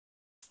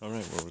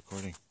Alright, we're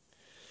recording.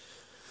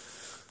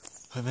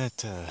 I'm at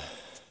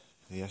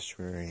the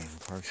estuary in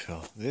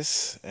Parksville.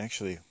 This,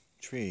 actually,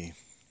 tree,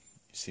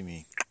 you see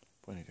me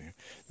pointing to here,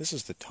 this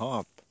is the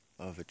top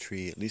of a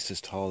tree, at least as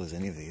tall as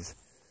any of these.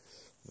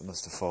 It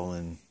must have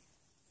fallen,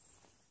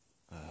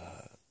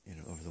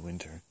 over the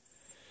winter.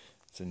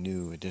 It's a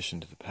new addition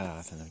to the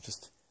path, and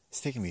it's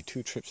taken me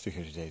 2 trips through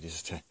here today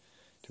just to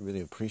really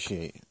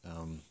appreciate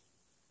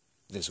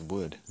this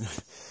wood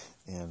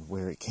and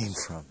where it came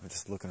from. I'm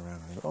just looking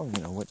around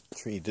and what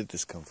tree did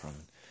this come from?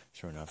 And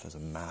sure enough, there's a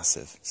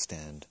massive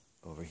stand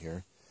over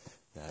here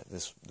that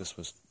this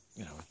was,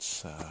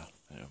 it's,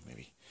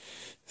 maybe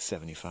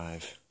 60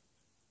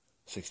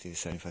 to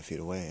 75 feet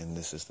away, and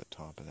this is the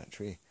top of that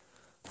tree.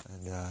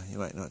 And you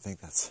might not think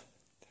that's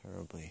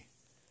terribly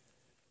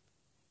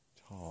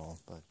tall,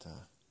 but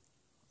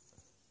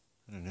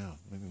I don't know,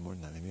 maybe more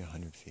than that, maybe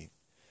 100 feet.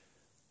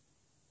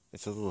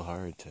 It's a little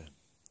hard to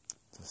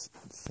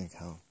think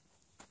how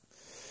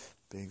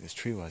big this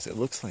tree was. It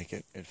looks like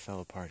it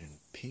fell apart in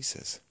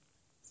pieces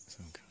of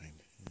some kind.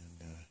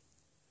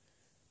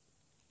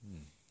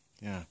 And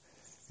yeah.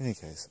 In any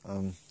case,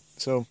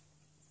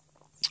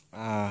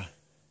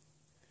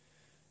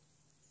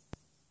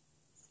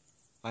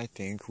 I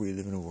think we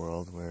live in a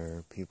world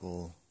where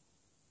people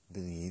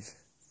believe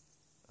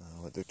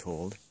what they're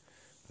told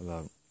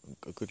about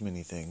a good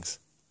many things,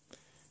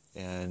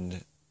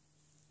 and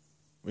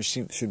which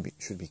should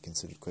be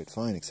considered quite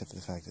fine, except for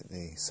the fact that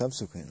they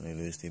subsequently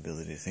lose the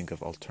ability to think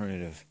of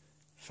alternative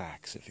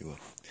facts, if you will.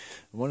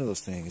 And one of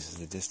those things is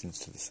the distance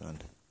to the sun,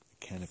 the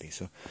canopy.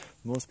 So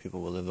most people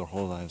will live their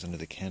whole lives under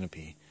the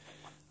canopy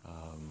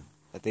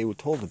that they were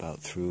told about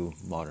through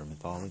modern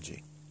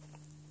mythology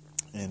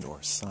and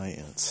or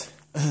science.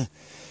 And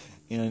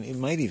it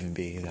might even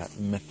be that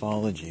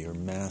mythology or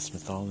mass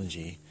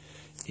mythology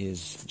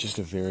is just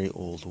a very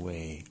old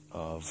way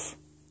of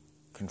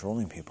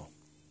controlling people,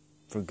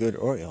 for good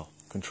or ill.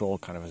 Control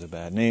kind of has a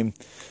bad name,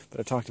 but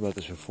I've talked about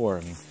this before.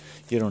 I mean,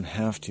 you don't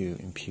have to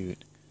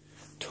impute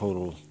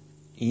total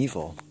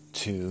evil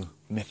to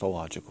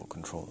mythological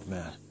control of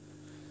man.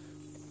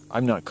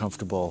 I'm not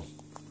comfortable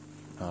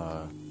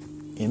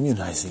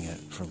immunizing it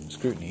from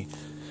scrutiny.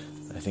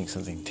 I think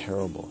something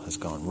terrible has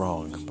gone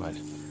wrong, but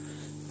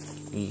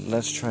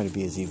let's try to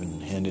be as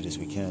even-handed as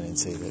we can and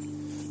say that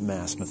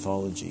mass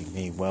mythology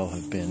may well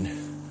have been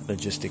a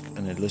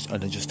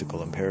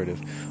logistical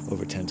imperative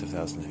over tens of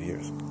thousands of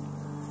years.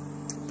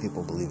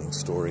 People believing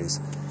stories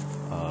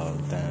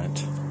that,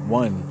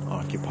 one,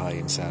 occupy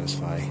and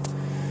satisfy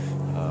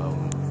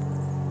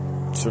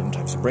certain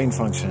types of brain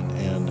function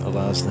and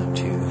allows them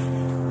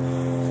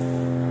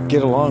to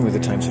get along with the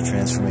types of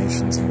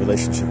transformations and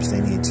relationships they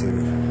need to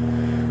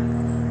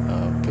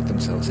put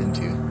themselves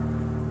into,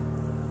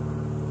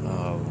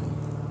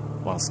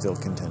 while still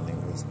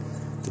contending with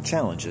the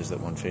challenges that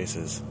one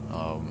faces,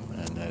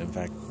 and that in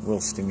fact will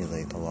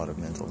stimulate a lot of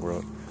mental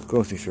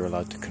growth if you're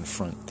allowed to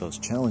confront those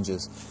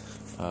challenges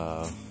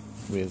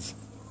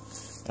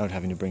without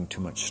having to bring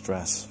too much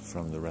stress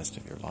from the rest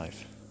of your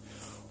life.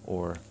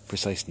 Or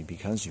precisely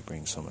because you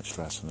bring so much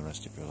stress from the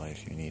rest of your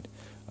life, you need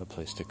a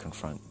place to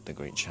confront the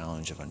great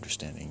challenge of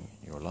understanding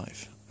your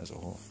life as a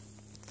whole,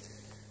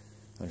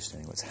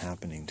 understanding what's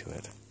happening to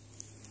it.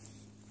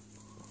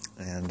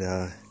 And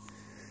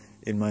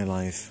in my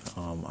life,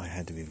 I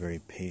had to be very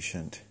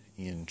patient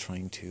in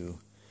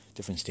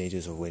different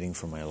stages of waiting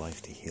for my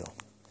life to heal.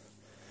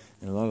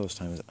 And a lot of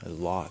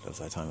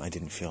that time, I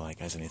didn't feel like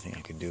there was anything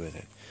I could do with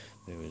it.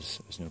 There was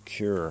no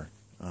cure.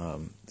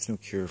 There's no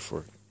cure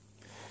for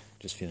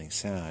just feeling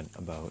sad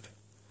about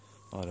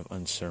a lot of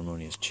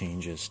unceremonious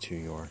changes to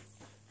your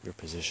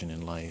position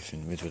in life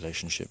and with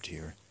relationship to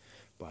your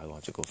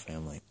biological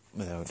family,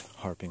 without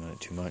harping on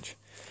it too much.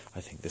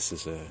 I think this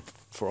is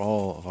for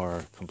all of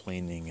our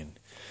complaining and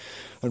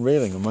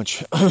railing, a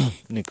much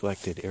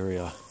neglected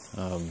area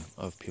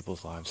of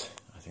people's lives.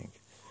 I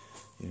think,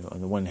 on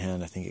the one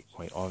hand, I think it's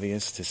quite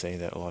obvious to say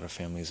that a lot of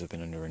families have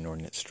been under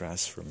inordinate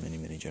stress for many,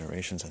 many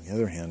generations. On the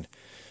other hand,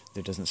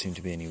 there doesn't seem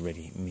to be any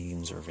ready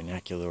means or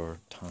vernacular or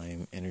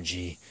time,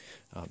 energy,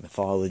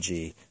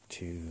 mythology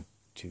to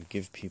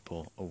give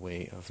people a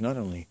way of not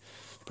only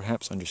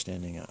perhaps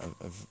understanding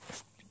of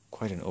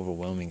quite an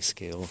overwhelming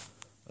scale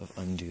of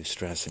undue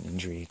stress and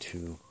injury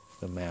to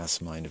the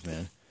mass mind of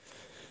man,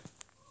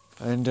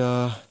 and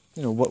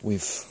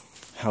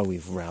how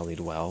we've rallied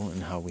well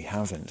and how we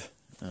haven't,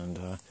 and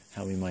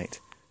how we might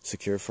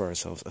secure for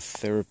ourselves a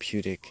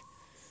therapeutic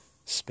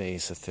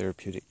space, a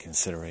therapeutic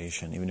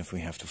consideration, even if we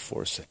have to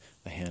force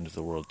the hand of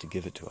the world to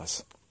give it to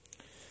us,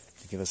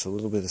 to give us a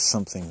little bit of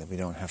something that we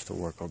don't have to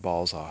work our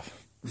balls off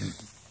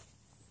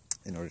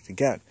in order to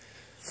get.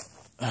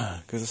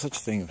 Because there's such a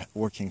thing of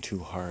working too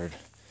hard.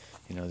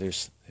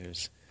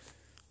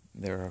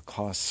 There are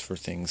costs for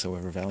things,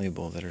 however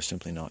valuable, that are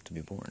simply not to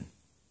be borne.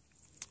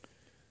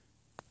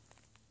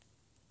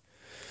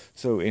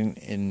 So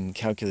in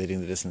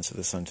calculating the distance of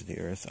the sun to the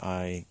earth,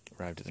 I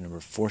arrived at the number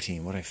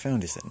 14. What I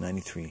found is that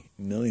 93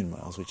 million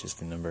miles, which is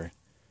the number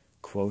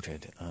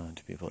quoted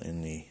to people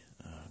in the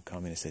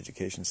communist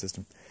education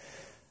system,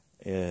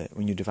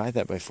 when you divide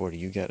that by 40,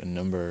 you get a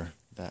number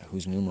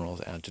whose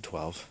numerals add to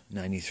 12.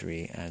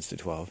 93 adds to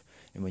 12.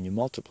 And when you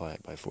multiply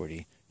it by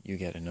 40, you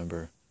get a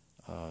number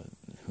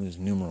whose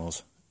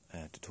numerals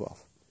add to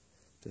 12.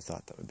 Just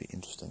thought that would be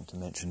interesting to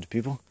mention to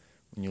people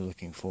when you're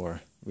looking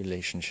for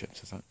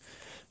relationships. I thought,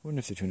 I wonder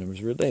if the two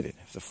numbers are related.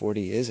 If the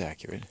 40 is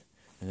accurate,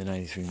 and the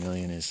 93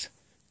 million is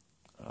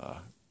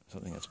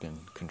something that's been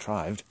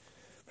contrived,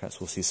 perhaps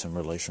we'll see some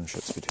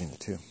relationships between the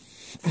two.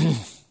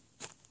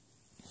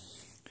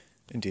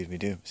 Indeed we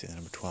do. See the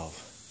number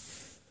 12.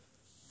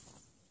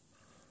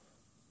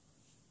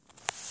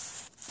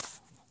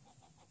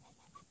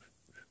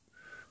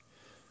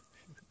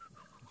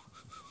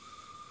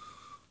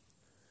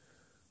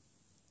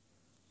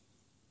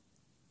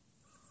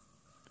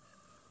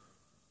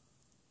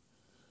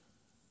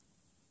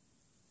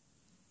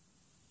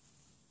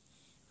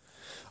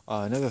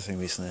 Another thing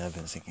recently I've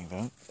been thinking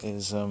about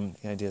is the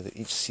idea that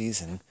each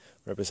season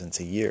represents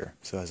a year.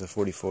 So as a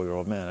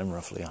 44-year-old man, I'm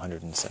roughly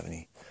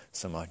 170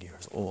 some odd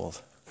years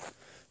old.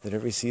 That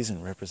every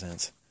season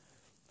represents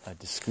a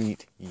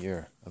discrete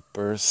year of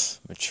birth,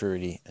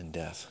 maturity, and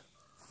death.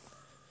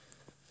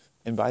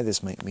 And by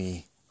this might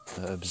we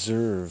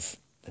observe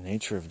the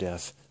nature of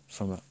death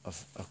from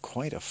a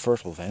quite a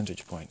fertile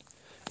vantage point,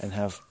 and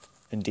have,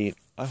 indeed,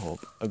 I hope,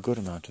 a good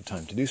amount of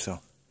time to do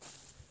so.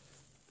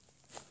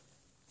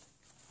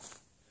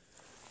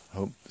 I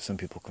hope some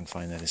people can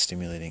find that as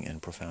stimulating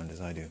and profound as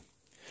I do.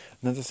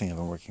 Another thing I've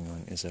been working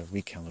on is a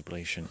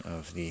recalibration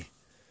of the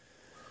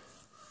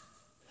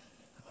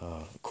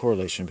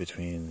correlation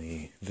between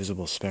the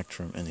visible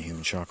spectrum and the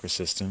human chakra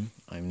system.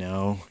 I'm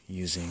now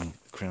using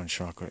the crown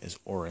chakra as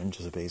orange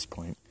as a base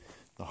point,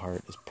 the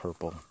heart is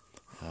purple,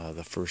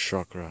 the first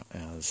chakra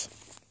as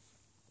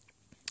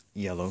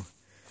yellow,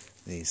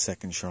 the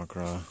second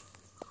chakra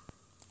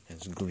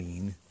as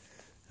green,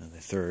 and the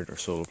third, or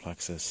solar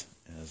plexus,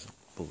 as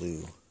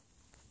blue.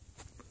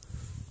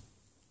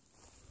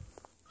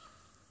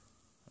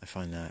 I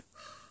find that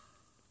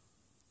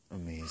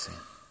amazing.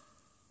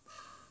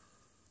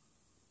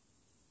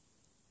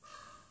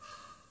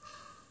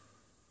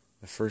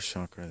 The first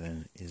chakra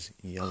then is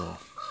yellow,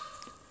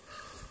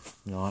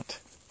 not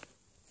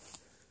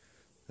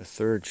the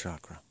third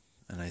chakra.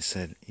 And I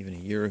said even a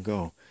year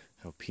ago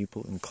how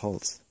people in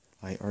cults,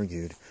 I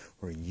argued,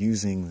 were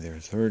using their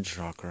third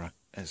chakra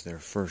as their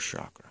first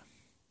chakra.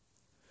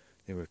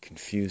 They were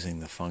confusing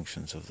the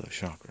functions of those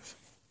chakras.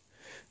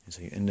 And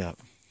so you end up,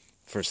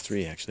 first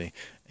three actually,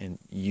 and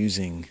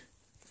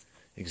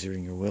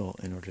exerting your will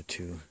in order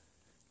to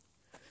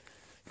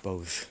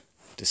both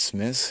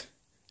dismiss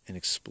and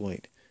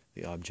exploit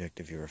the object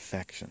of your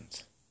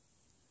affections.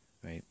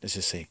 Right? Let's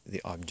just say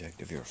the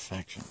object of your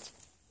affections.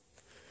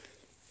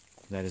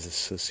 That is a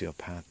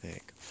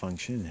sociopathic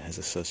function. It has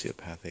a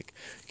sociopathic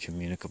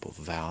communicable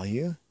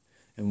value,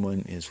 and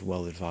one is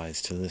well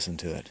advised to listen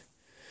to it.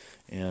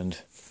 And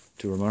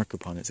to remark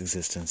upon its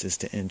existence is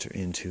to enter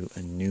into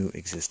a new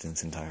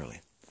existence entirely,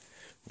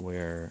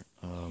 where,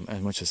 as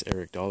much as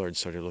Eric Dollard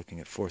started looking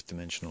at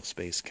fourth-dimensional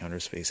space,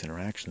 counter-space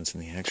interactions,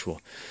 and the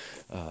actual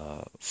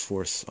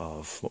force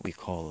of what we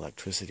call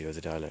electricity, or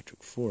the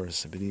dielectric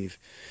force, I believe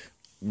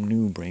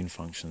new brain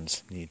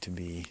functions need to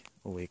be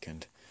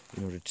awakened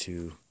in order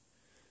to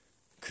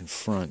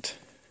confront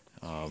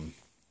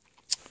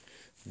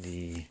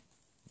the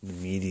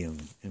medium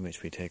in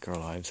which we take our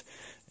lives,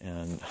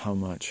 and how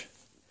much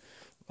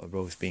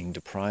both being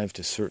deprived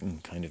a certain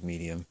kind of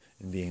medium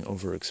and being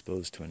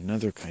overexposed to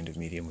another kind of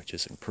medium, which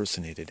has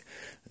impersonated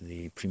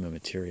the prima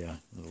materia,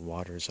 the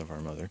waters of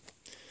our mother.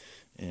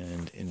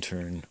 And in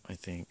turn, I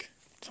think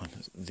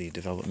the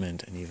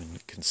development and even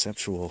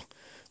conceptual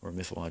or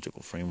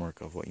mythological framework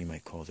of what you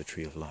might call the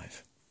tree of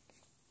life.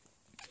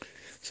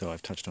 So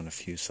I've touched on a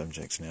few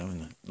subjects now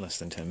in less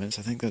than 10 minutes.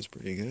 I think that's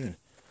pretty good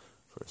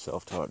for a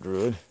self-taught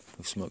druid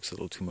who smokes a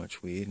little too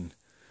much weed and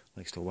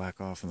likes to whack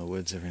off in the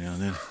woods every now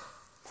and then.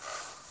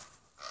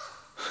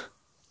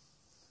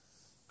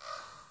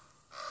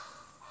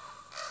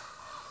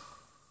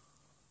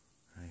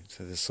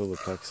 So the solar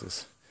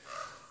plexus.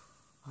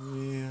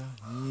 Yeah.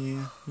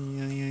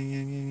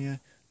 The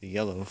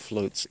yellow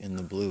floats in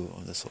the blue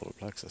of the solar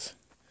plexus.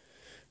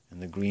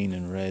 And the green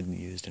and red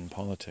used in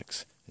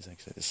politics is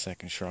actually the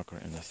second chakra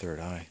and the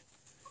third eye.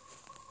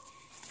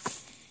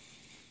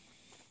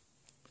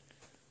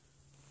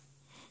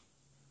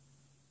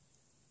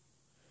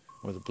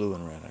 Or the blue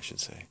and red, I should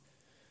say.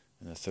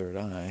 And the third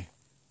eye,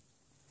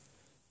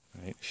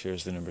 right,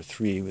 shares the number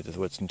 3 with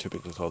what's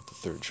typically called the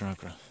third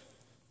chakra.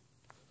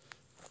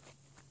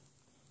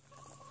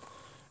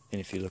 And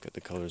if you look at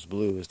the colors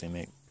blue as they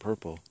make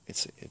purple,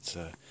 it's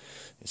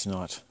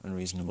not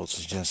unreasonable to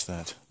suggest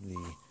that the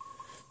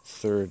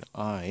third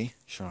eye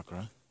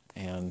chakra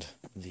and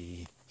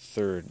the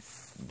third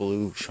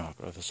blue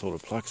chakra, the solar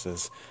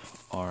plexus,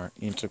 are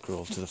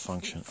integral to the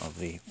function of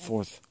the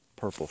fourth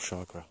purple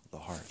chakra, the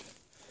heart.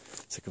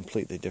 It's a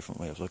completely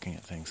different way of looking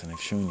at things, and I've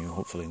shown you,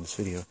 hopefully in this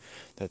video,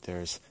 that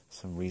there's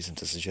some reason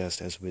to suggest,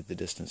 as with the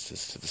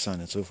distances to the sun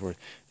and so forth,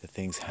 that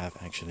things have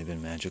actually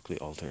been magically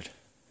altered.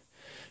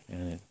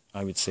 And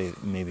I would say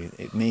it may be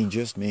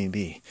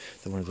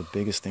that one of the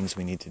biggest things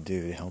we need to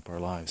do to help our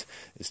lives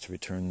is to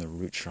return the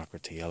root chakra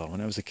to yellow.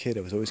 When I was a kid,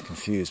 I was always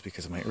confused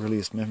because of my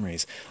earliest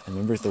memories. I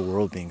remember the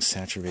world being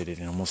saturated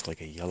in almost like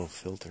a yellow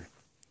filter.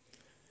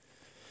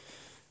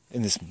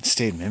 And this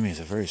stayed memory is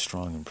a very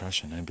strong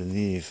impression. I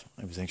believe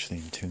I was actually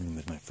in tune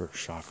with my first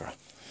chakra.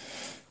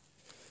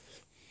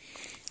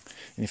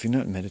 And if you're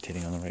not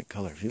meditating on the right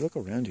color, if you look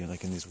around you,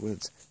 like in these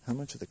woods, how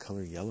much of the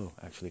color yellow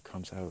actually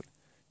comes out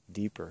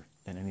deeper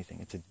than anything?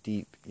 It's a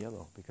deep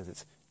yellow because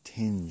it's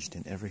tinged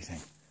in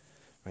everything,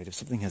 right? If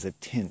something has a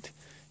tint,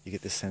 you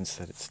get the sense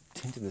that it's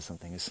tinted with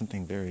something. It's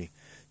something very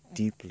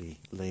deeply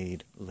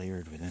layered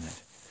within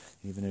it.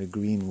 Even in a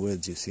green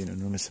woods, you see an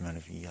enormous amount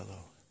of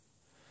yellow.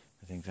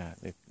 I think that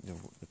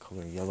the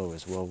color yellow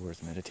is well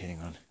worth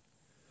meditating on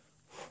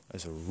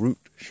as a root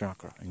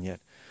chakra, and yet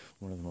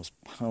one of the most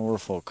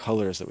powerful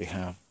colors that we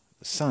have,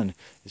 the sun,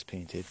 is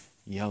painted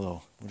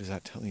yellow. What does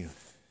that tell you?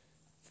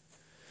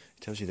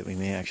 It tells you that we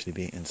may actually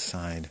be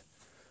inside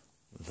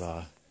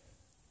the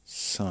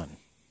sun.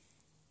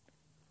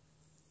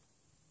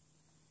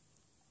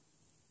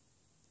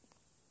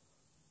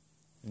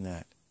 And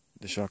that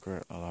the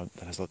chakra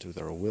that has a lot to do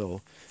with our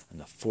will and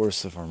the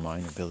force of our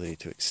mind, ability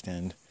to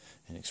extend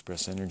and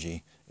express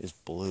energy, is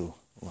blue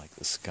like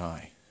the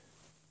sky.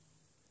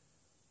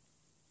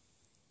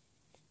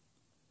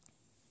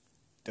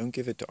 Don't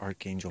give it to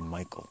Archangel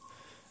Michael,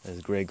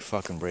 as Greg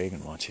fucking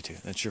Bragan wants you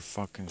to. That's your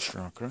fucking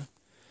chakra.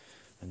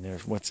 And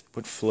there's what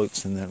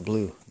floats in that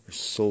blue? Your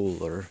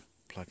solar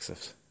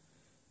plexus.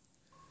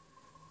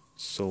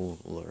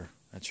 Solar.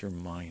 That's your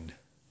mind.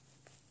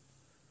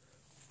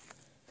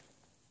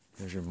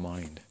 There's your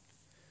mind.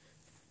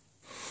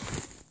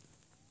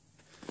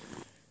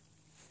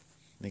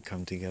 They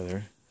come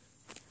together,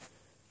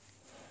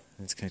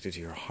 and it's connected to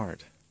your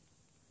heart.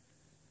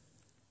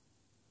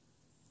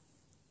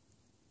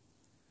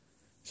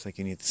 It's like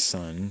you need the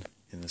sun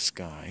in the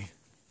sky.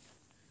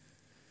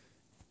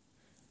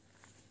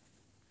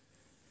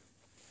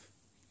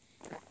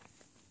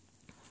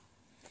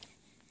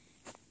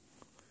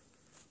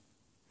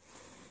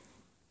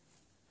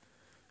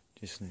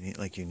 Just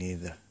like you need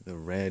the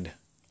red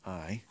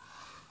eye,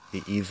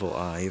 the evil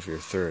eye of your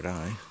third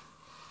eye.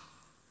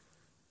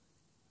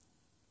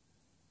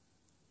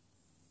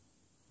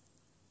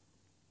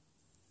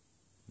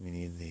 We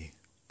need the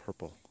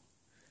purple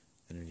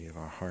energy of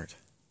our heart.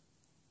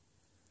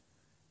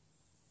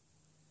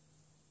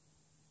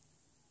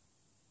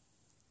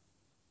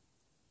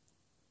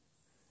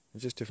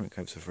 There's just different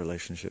types of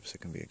relationships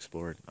that can be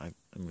explored. I'm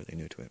really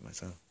new to it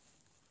myself.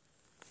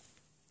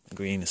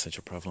 Green is such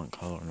a prevalent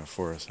color in our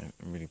forest.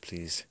 I'm really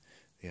pleased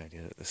the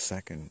idea that the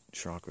second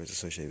chakra is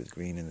associated with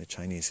green in the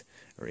Chinese,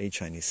 or a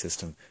Chinese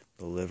system.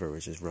 The liver,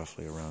 which is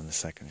roughly around the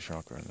second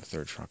chakra, and the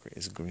third chakra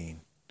is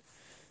green.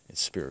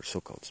 It's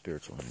so-called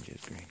spiritual energy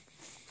is green.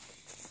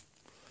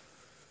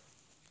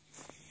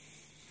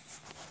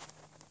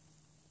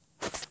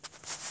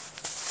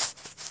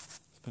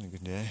 It's been a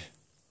good day.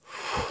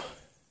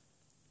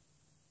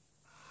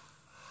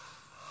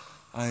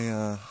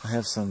 I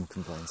have some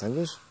complaints. I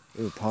wish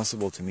it were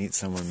possible to meet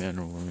someone, man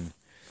or woman,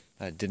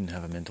 that didn't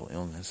have a mental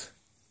illness.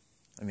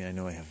 I mean, I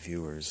know I have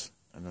viewers.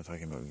 I'm not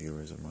talking about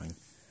viewers of mine.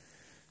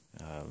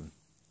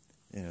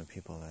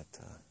 People that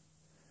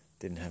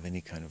didn't have any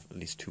kind of, at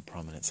least too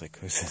prominent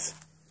psychosis.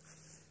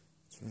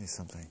 It's really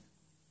something.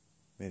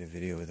 I made a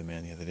video with a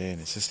man the other day, and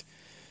it's just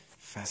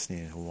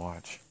fascinating to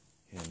watch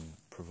him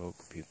provoke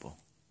people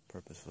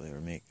purposefully,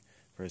 or make,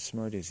 for as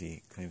smart as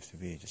he claims to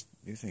be, just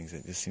do things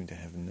that just seem to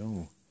have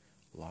no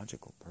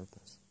logical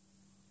purpose.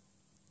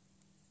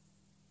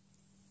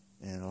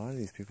 And a lot of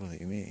these people that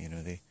you meet,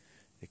 they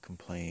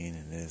complain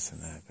and this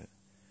and that, but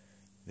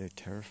they're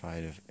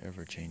terrified of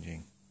ever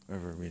changing,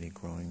 ever really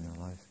growing their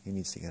life. He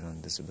needs to get on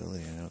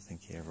disability, and I don't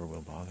think he ever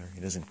will bother. He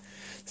doesn't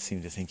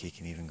seem to think he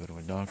can even go to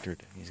a doctor.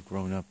 He's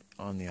grown up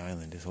on the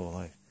island his whole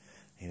life.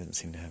 He doesn't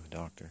seem to have a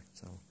doctor,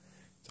 so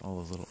it's all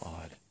a little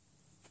odd.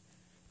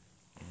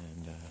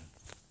 And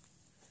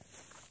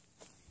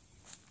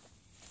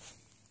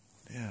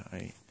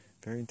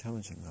very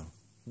intelligent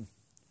though.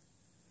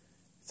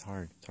 It's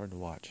hard to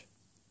watch.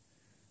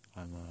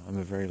 I'm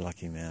a very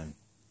lucky man,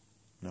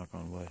 knock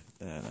on wood,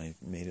 that I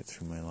made it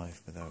through my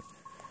life without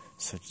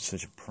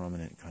such a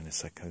prominent kind of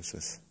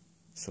psychosis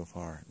so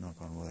far, knock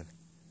on wood.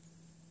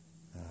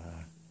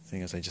 The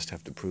thing is, I just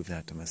have to prove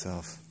that to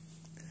myself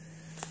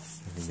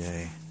every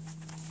day.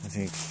 I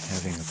think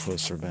having a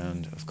closer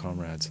band of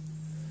comrades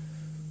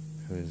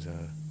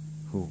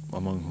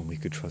among whom we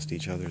could trust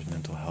each other's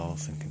mental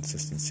health and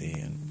consistency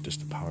and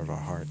just the power of our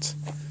hearts,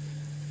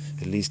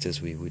 at least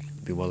as we would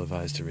be well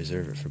advised to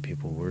reserve it for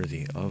people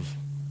worthy of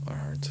our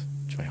hearts,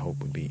 which I hope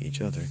would be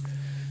each other.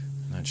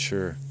 I'm not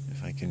sure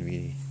if I can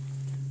really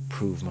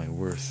prove my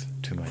worth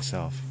to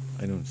myself.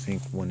 I don't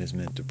think one is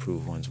meant to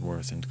prove one's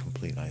worth in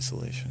complete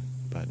isolation,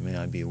 but may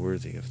I be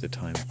worthy of the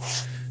time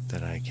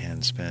that I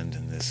can spend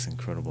in this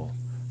incredible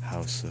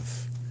house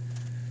of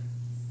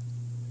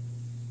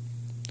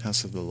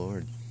the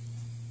Lord.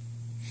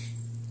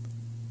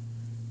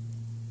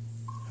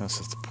 has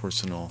such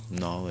personal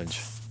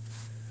knowledge,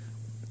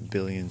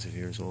 billions of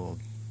years old,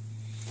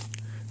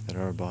 that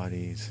our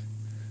bodies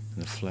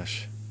and the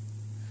flesh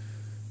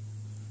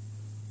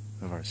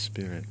of our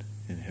spirit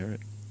inherit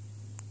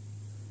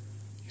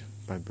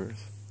by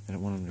birth. I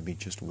don't want them to be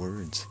just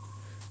words.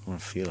 I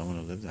want to feel, I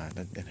want to live that.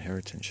 That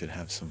inheritance should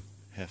have some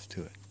heft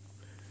to it.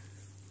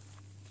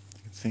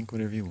 You can think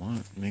whatever you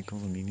want, make all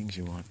the meanings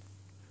you want.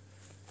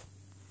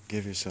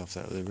 Give yourself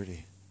that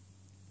liberty.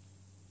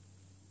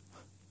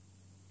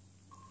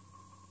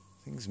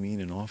 Things mean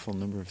an awful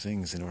number of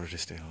things in order to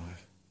stay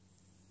alive.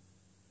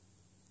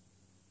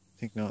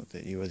 Think not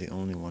that you are the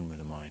only one with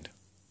a mind.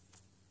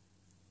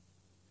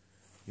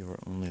 You are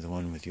only the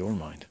one with your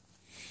mind.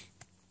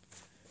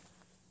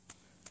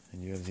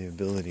 And you have the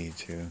ability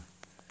to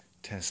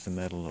test the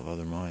mettle of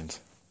other minds.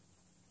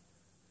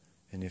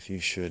 And if you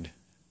should,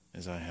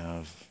 as I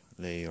have,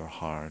 lay your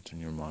heart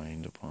and your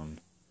mind upon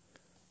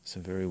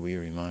some very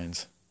weary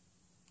minds,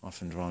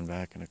 often drawn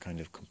back in a kind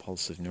of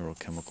compulsive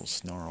neurochemical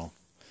snarl,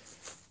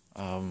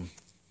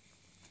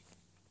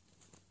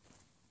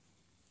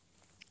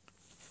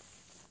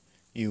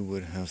 you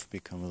would have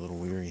become a little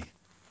weary.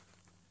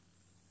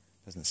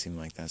 Doesn't seem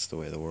like that's the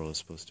way the world is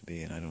supposed to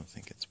be, and I don't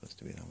think it's supposed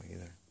to be that way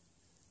either.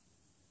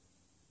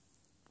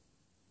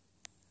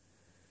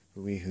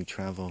 But we who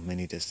travel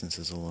many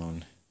distances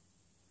alone,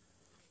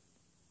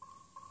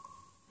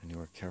 and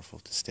who are careful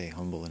to stay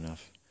humble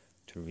enough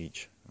to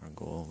reach our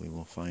goal, we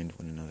will find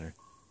one another,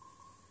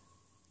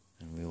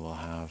 and we will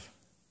have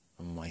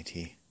a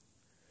mighty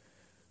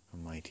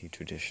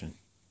tradition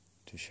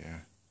to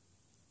share.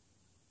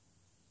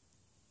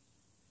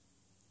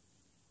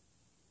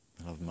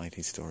 We'll have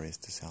mighty stories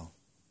to tell.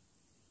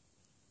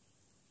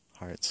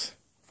 Hearts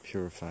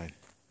purified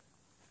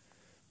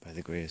by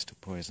the greatest of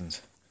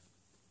poisons,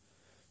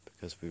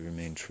 because we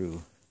remain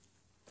true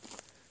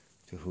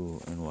to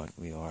who and what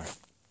we are.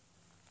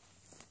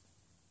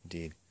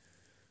 Indeed,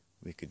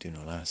 we could do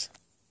no less.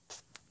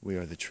 We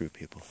are the true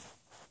people.